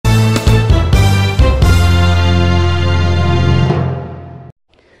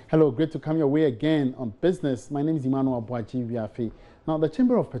Hello, great to come your way again on business. My name is Emmanuel BoG. Now, the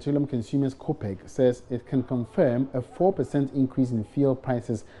Chamber of Petroleum Consumers (COPEC) says it can confirm a 4% increase in fuel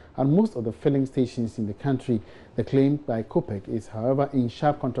prices at most of the filling stations in the country. The claim by COPEC is, however, in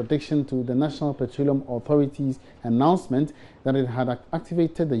sharp contradiction to the National Petroleum Authority's announcement that it had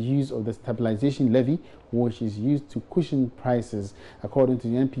activated the use of the stabilization levy, which is used to cushion prices. According to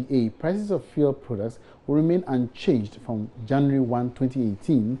the NPA, prices of fuel products will remain unchanged from January 1,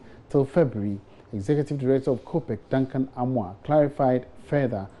 2018 till February. Executive Director of COPEC, Duncan Amwa, clarified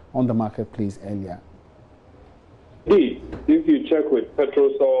further on the marketplace earlier. Indeed, if you check with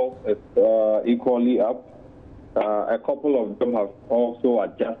Petrosol, it's equally up. A couple of them have also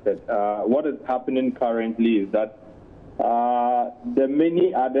adjusted. What is happening currently is that the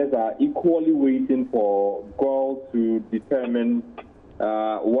many others are equally waiting for GOL to determine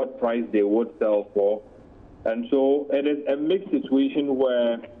what price they would sell for. And so it is a mixed situation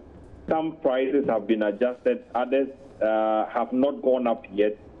where some prices have been adjusted, others have not gone up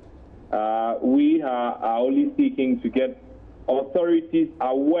yet. We are only seeking to get authorities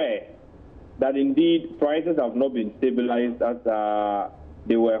aware that indeed prices have not been stabilized as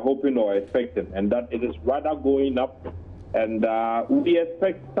they were hoping or expecting, and that it is rather going up. And we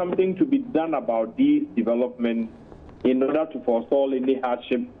expect something to be done about these developments in order to forestall any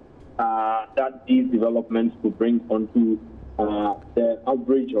hardship that these developments could bring onto the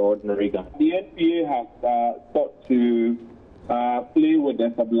average or ordinary guy. The NPA has sought to play with the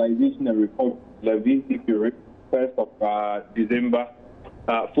stabilization and reform levy. If you read 1st of December,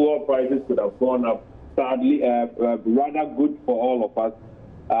 fuel prices could have gone up. Sadly, rather good for all of us.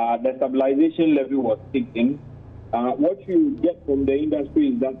 The stabilization levy was kicked in. What you get from the industry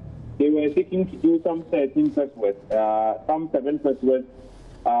is that they were seeking to do some 13 pesos, some 7 pesos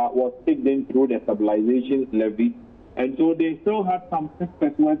was kicked in through the stabilization levy. And so they still had some 6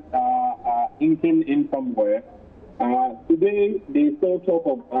 pesos inking in somewhere. Today, they still talk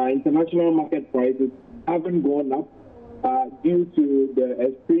of international market prices haven't gone up due to the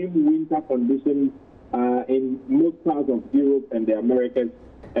extreme winter conditions in most parts of Europe and the Americas.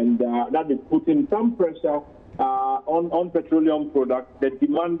 And that is putting some pressure on petroleum products. The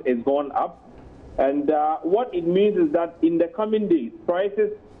demand has gone up. And what it means is that in the coming days,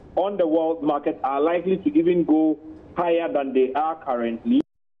 prices on the world market are likely to even go higher than they are currently.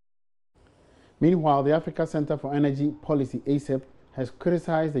 Meanwhile, the Africa Center for Energy Policy, ACEP, has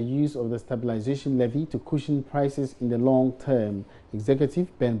criticized the use of the stabilization levy to cushion prices in the long term. Executive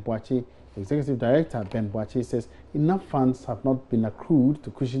Director Ben Boache says enough funds have not been accrued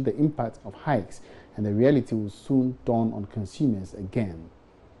to cushion the impact of hikes, and the reality will soon dawn on consumers again.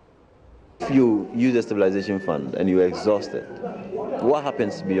 If you use the stabilization fund and you're exhausted, what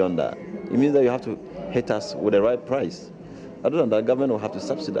happens beyond that? It means that you have to hit us with the right price. Other than that, government will have to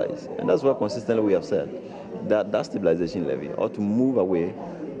subsidize. And that's what consistently we have said, that that stabilization levy ought to move away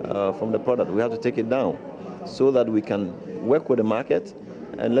from the product. We have to take it down so that we can work with the market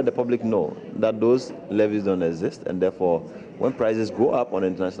and let the public know that those levies don't exist. And therefore, when prices go up on the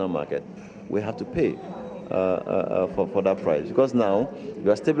international market, we have to pay for that price. Because now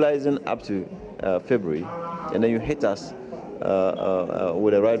you are stabilizing up to February, and then you hit us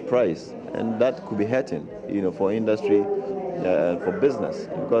with the right price, and that could be hurting, for industry, for business.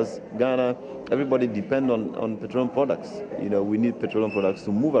 Because Ghana, everybody depend on petroleum products. We need petroleum products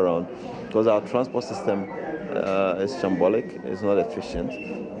to move around because our transport system is shambolic, it's not efficient,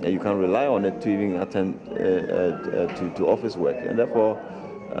 and you can rely on it to even attend to office work. And therefore,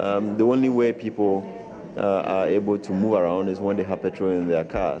 the only way people are able to move around is when they have petrol in their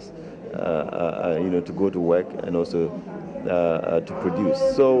cars, to go to work and also to produce.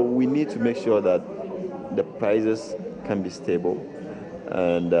 So we need to make sure that the prices can be stable,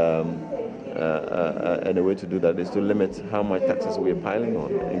 and a way to do that is to limit how much taxes we are piling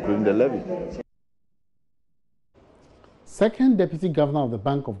on, including the levy. Second Deputy Governor of the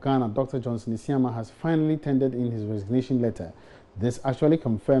Bank of Ghana, Dr. Johnson Isiama, has finally tendered in his resignation letter. This actually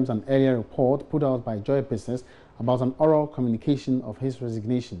confirms an earlier report put out by Joy Business about an oral communication of his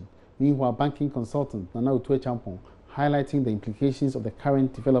resignation. Meanwhile, banking consultant Nana Utue Champong, highlighting the implications of the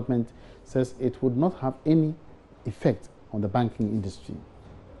current development, says it would not have any effect on the banking industry.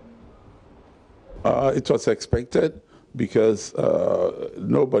 It was expected because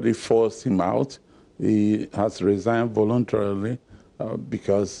nobody forced him out. He has resigned voluntarily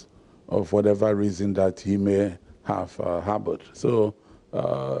because of whatever reason that he may have harbored. So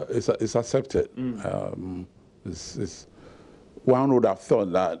it's accepted. One would have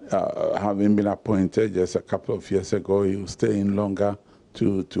thought that having been appointed just a couple of years ago, he would stay in longer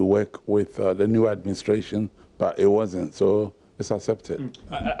to work with the new administration, but it wasn't. So it's accepted.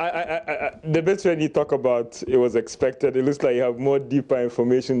 The bit when you talk about it was expected, it looks like you have more deeper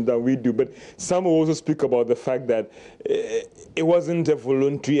information than we do. But some will also speak about the fact that it wasn't a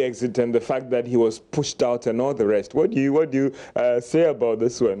voluntary exit and the fact that he was pushed out and all the rest. What do you say about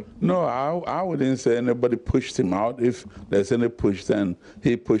this one? No, I wouldn't say anybody pushed him out. If there's any push, then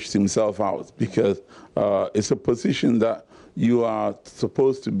he pushed himself out, because it's a position that you are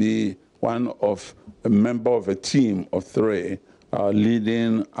supposed to be a member of a team of 3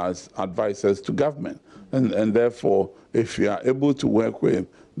 leading as advisors to government. And therefore, if you are able to work with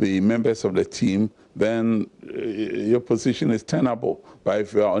the members of the team, then your position is tenable. But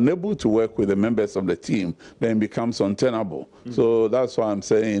if you are unable to work with the members of the team, then it becomes untenable. So that's why I'm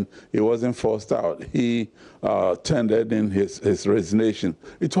saying he wasn't forced out. He tendered in his resignation.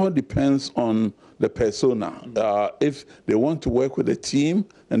 It all depends on the persona. If they want to work with the team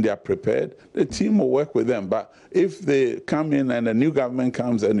and they are prepared, the team will work with them. But if they come in and a new government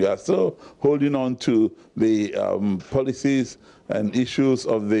comes and you are still holding on to the policies and issues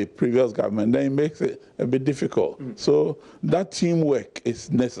of the previous government, then it makes it a bit difficult. So that teamwork is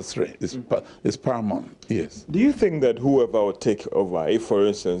necessary, it's paramount, yes. Do you think that whoever will take over, if for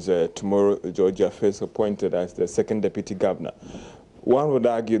instance tomorrow George Jaffe is appointed as the second deputy governor, one would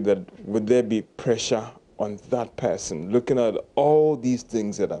argue that would there be pressure on that person, looking at all these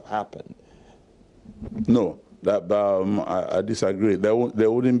things that have happened? No, I disagree. There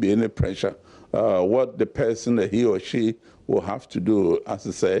wouldn't be any pressure. What the person, that he or she, will have to do, as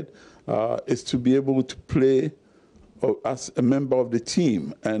I said, is to be able to play as a member of the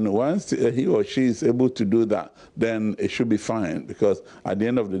team. And once he or she is able to do that, then it should be fine, because at the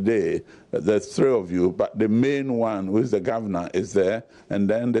end of the day, there's 3 of you, but the main one, who is the governor, is there, and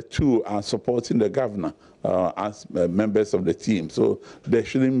then the 2 are supporting the governor as members of the team. So there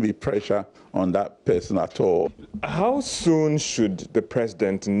shouldn't be pressure on that person at all. How soon should the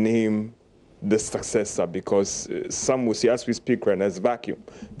president name the successor? Because some will say, as we speak right now, it's vacuum.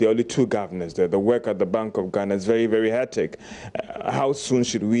 There are only 2 governors there. The work at the Bank of Ghana is very, very hectic. How soon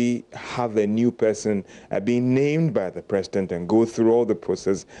should we have a new person being named by the president and go through all the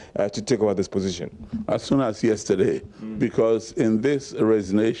process to take over this position? As soon as yesterday, because in this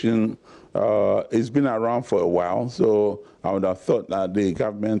resignation, it's been around for a while, so I would have thought that the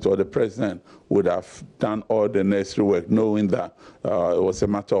government or the president would have done all the necessary work, knowing that it was a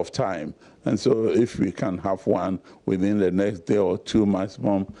matter of time. And so if we can have one within the next day or 2,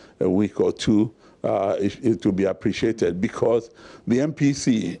 maximum a week or 2, it will be appreciated, because the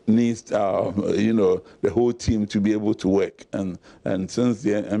MPC needs, the whole team to be able to work. And since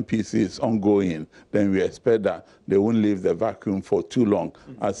the MPC is ongoing, then we expect that they won't leave the vacuum for too long,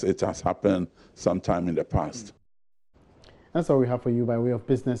 as it has happened sometime in the past. That's all we have for you by way of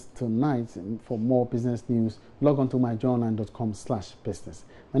business tonight. And for more business news, log on to myjournal.com/business.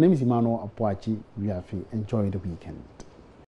 My name is Emmanuel Abuaji. Enjoy the weekend.